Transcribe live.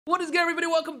What is good, everybody?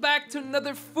 Welcome back to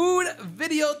another food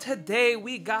video. Today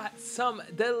we got some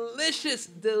delicious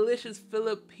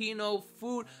Filipino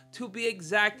food. To be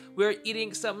exact, we're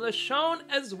eating some lechon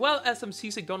as well as some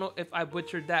sisig. Don't know if I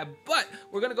butchered that, but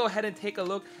we're gonna go ahead and take a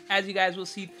look, as you guys will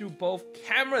see through both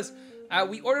cameras.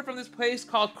 We ordered from this place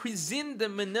called Cuisine de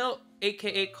Manile,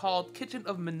 aka called Kitchen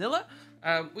of Manila.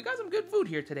 We got some good food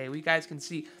here today. You guys can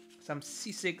see some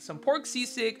sisig, some pork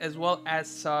sisig, as well as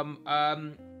some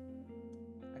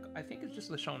I think it's just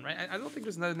lechon, right? I don't think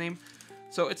there's another name.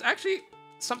 So it's actually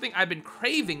something I've been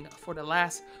craving for the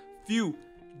last few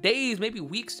days, maybe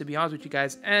weeks, to be honest with you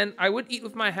guys. And I would eat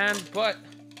with my hand, but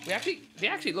they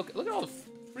actually look at all the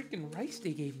freaking rice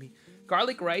they gave me.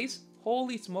 Garlic rice,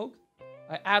 holy smoke!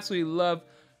 I absolutely love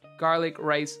garlic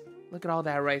rice. Look at all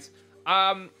that rice.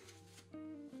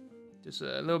 Just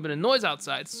a little bit of noise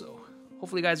outside, so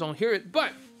hopefully you guys don't hear it.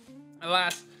 But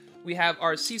alas, we have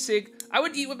our sisig. I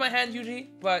would eat with my hands usually,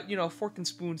 but you know, fork and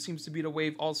spoon seems to be the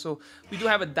wave also. We do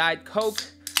have a Diet Coke.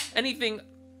 Anything,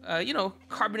 you know,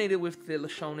 carbonated with the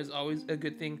lechon is always a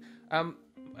good thing.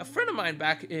 A friend of mine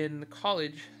back in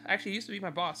college, actually used to be my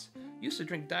boss, used to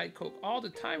drink Diet Coke all the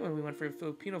time when we went for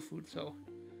Filipino food, so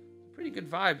pretty good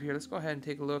vibe here. Let's go ahead and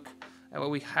take a look at what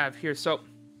we have here. So,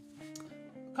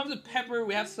 comes with pepper.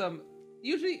 We have some,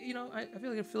 usually, you know, I feel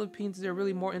like in Philippines, they're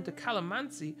really more into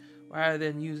calamansi rather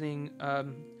than using,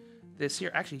 this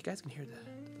here. Actually, you guys can hear the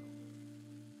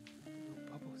little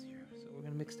bubbles here. So we're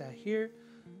gonna mix that here,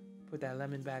 put that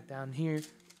lemon back down here,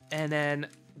 and then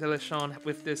the lechon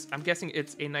with this. I'm guessing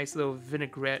it's a nice little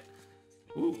vinaigrette.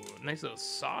 Ooh, nice little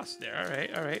sauce there.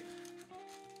 All right.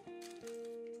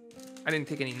 I didn't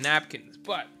take any napkins,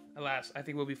 but alas, I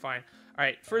think we'll be fine. All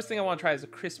right, first thing I want to try is a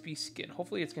crispy skin.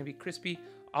 Hopefully it's gonna be crispy.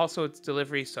 Also, it's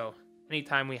delivery, so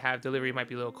anytime we have delivery, it might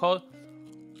be a little cold.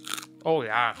 Oh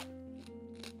yeah.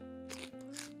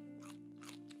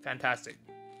 Fantastic.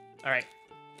 All right.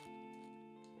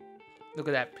 Look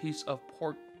at that piece of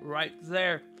pork right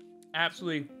there.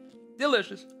 Absolutely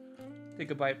delicious.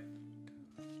 Take a bite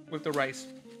with the rice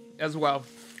as well.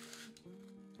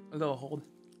 A little hold.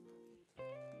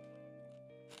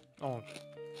 Oh,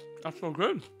 that's so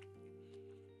good.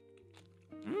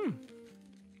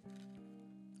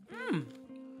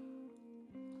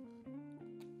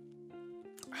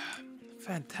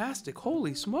 Fantastic.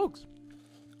 Holy smokes.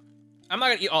 I'm not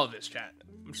gonna eat all of this, chat.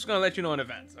 I'm just gonna let you know in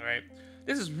advance, all right?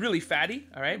 This is really fatty,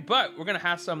 all right? But we're gonna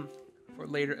have some for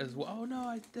later as well. Oh no,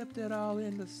 I dipped it all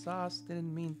in the sauce.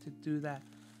 Didn't mean to do that.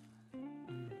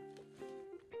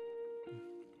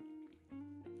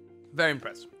 Very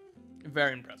impressed.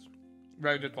 Very impressed.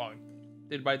 Very good quality.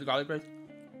 Did you bite the garlic rice?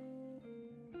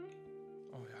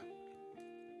 Oh yeah.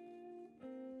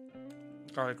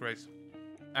 Garlic rice.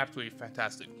 Absolutely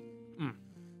fantastic.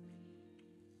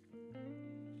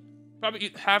 Probably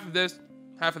eat half of this,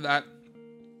 half of that,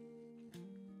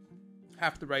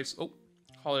 half the rice. Oh,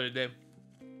 call it a day.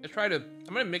 I'm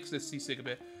gonna mix this sisig a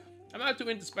bit. I'm not too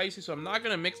into spicy, so I'm not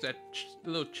gonna mix that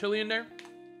little chili in there.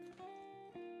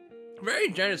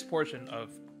 Very generous portion of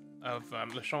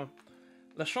lechon.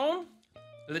 Lechon?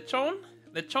 That's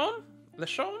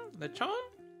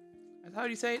how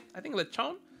you say it? I think lechon.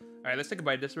 All right, let's take a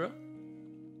bite of this, bro.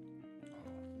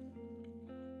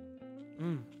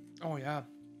 Oh yeah.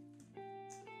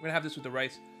 We're gonna have this with the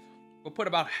rice. We'll put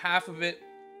about half of it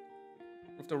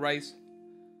with the rice.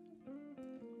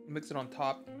 Mix it on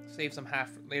top. Save some half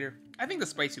for later. I think the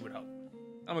spicy would help.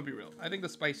 I'm gonna be real. I think the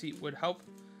spicy would help.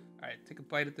 All right, take a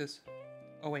bite of this.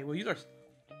 Oh wait, we'll use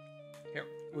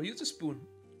a spoon.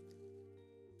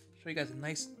 Show you guys a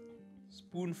nice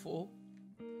spoonful.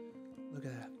 Look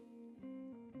at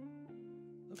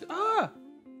that.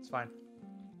 It's fine.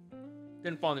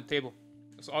 Didn't fall on the table.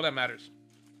 That's all that matters.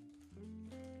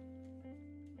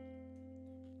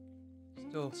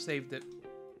 Still saved it.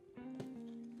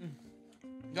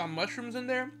 Got mushrooms in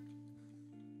there.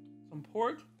 Some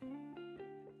pork.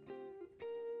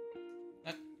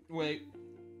 Wait.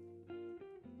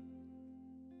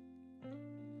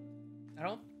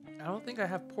 I don't think I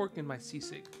have pork in my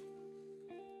sisig.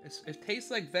 It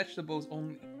tastes like vegetables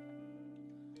only.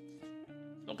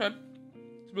 Okay.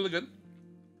 It's really good.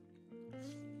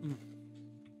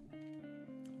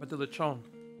 But the lechon.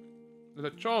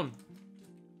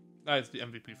 That is the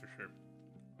MVP for sure.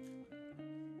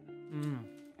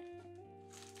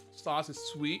 Sauce is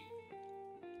sweet.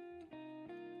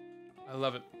 I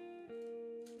love it.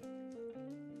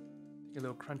 Take a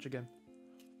little crunch again.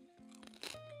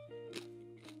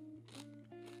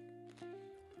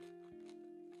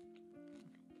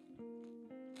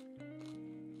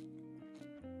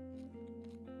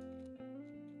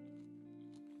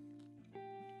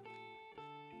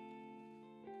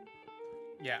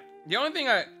 Yeah. The only thing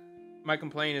I might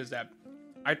complain is that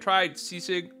I tried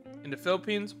sisig in the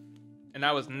Philippines, and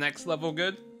that was next level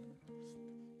good.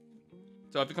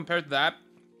 So if you compare to that,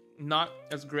 not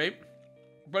as great.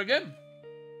 But again,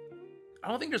 I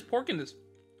don't think there's pork in this.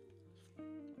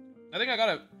 I think I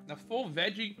got a full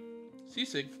veggie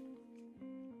sisig.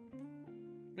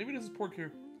 Maybe this is pork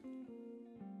here.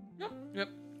 Yep.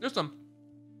 There's some.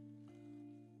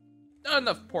 Not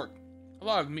enough pork. A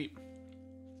lot of meat.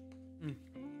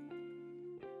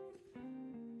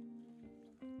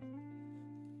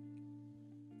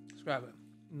 Let's grab a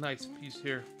nice piece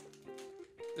here.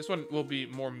 This one will be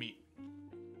more meat.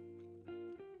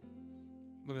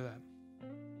 Look at that.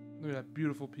 Look at that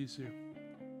beautiful piece here.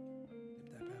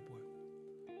 Get that bad boy.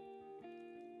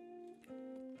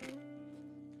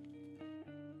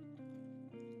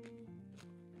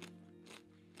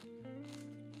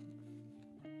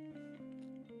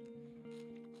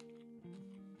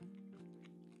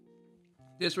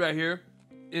 This right here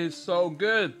is so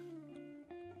good.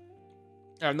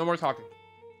 Yeah, no more talking.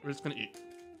 We're just gonna eat.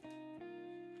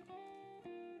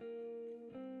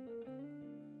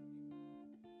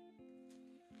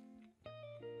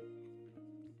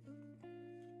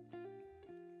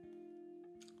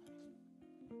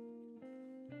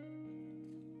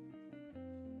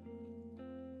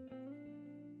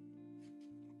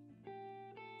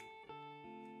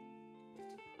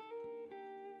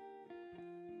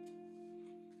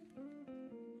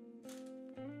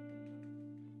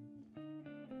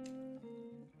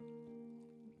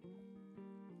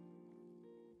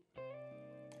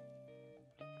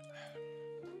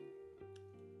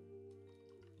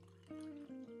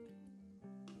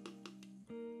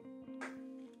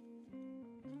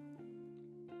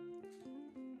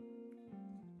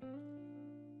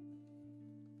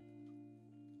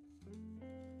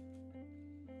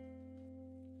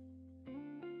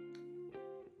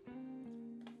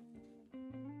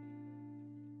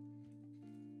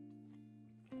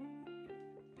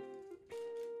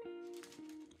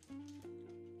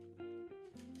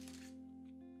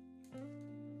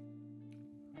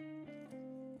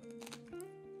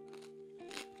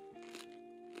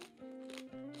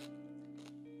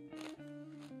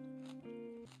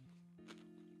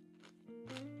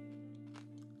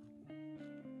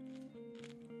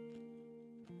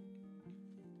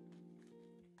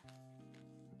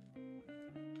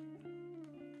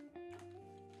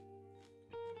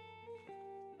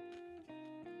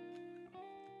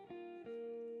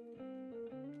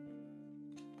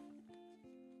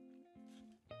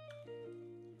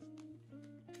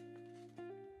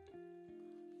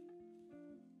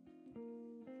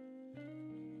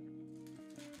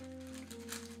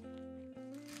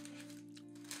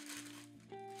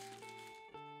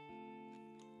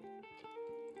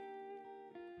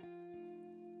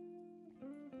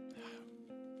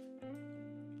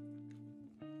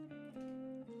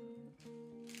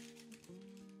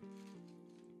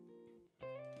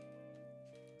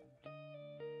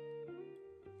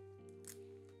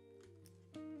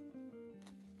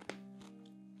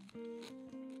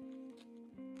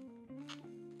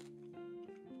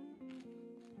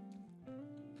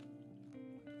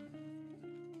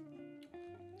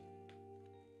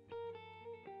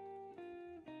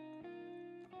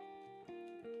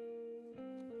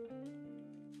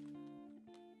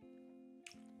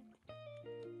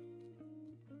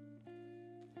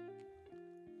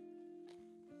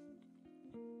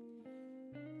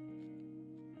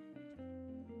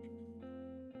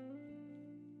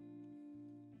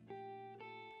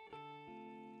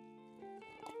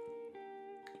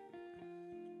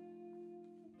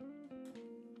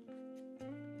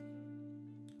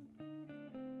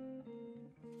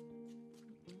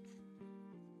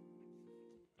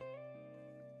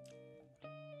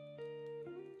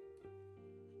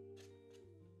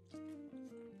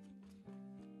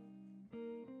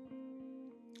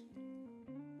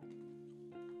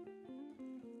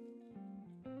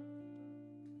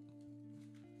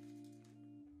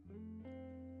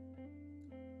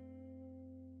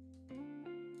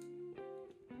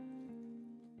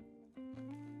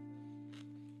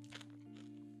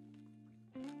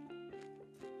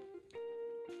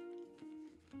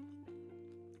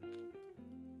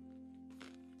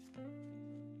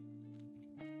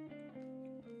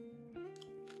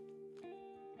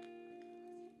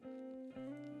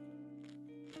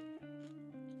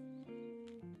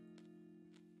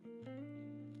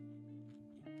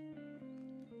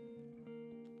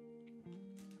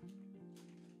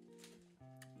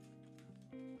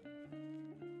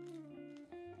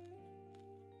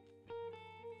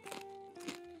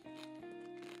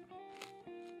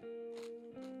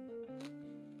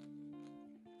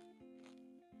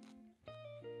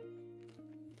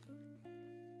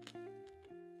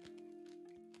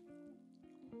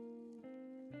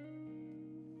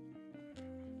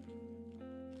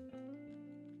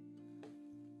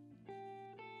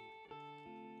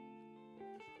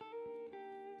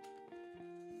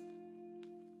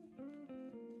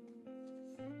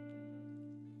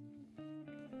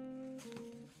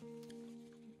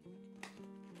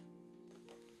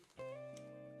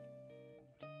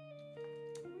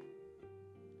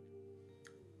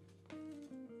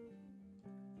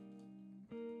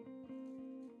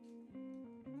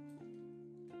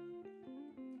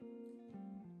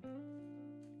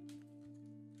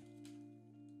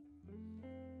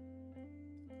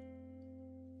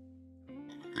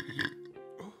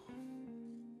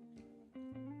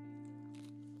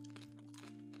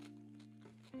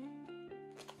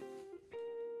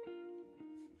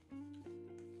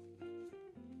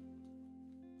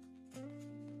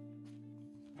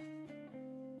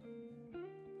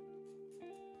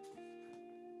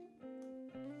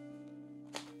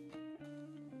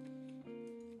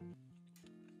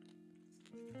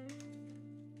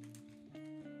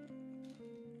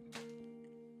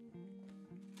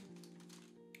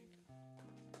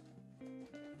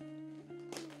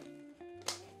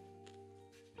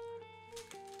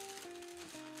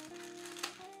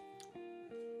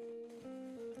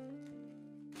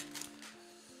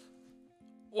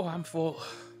 Oh, I'm full.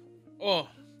 Oh,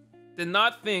 did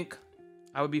not think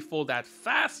I would be full that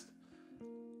fast.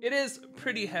 It is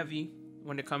pretty heavy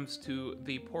when it comes to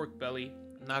the pork belly.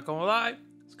 Not gonna lie,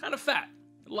 it's kind of fat.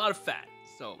 A lot of fat.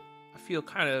 So I feel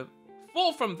kind of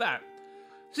full from that.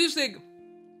 Sisig,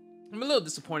 I'm a little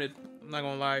disappointed. I'm not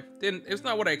gonna lie. It's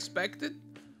not what I expected.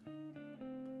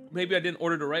 Maybe I didn't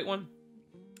order the right one.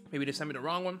 Maybe they sent me the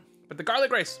wrong one. But the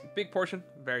garlic rice, big portion.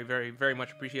 Very, very, very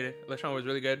much appreciated. Lechon was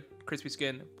really good. Crispy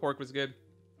skin. Pork was good.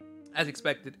 As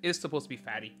expected, it is supposed to be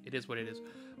fatty. It is what it is.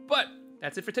 But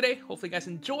that's it for today. Hopefully you guys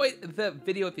enjoyed the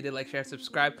video. If you did, like, share,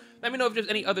 subscribe. Let me know if there's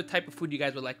any other type of food you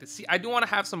guys would like to see. I do want to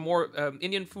have some more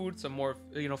Indian food, some more,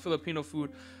 Filipino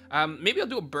food. Maybe I'll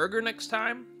do a burger next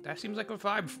time. That seems like a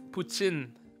vibe. Poutine,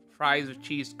 fries with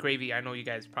cheese, gravy. I know you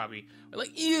guys probably are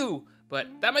like, ew, but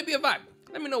that might be a vibe.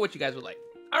 Let me know what you guys would like.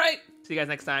 All right, see you guys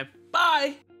next time.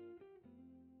 Bye.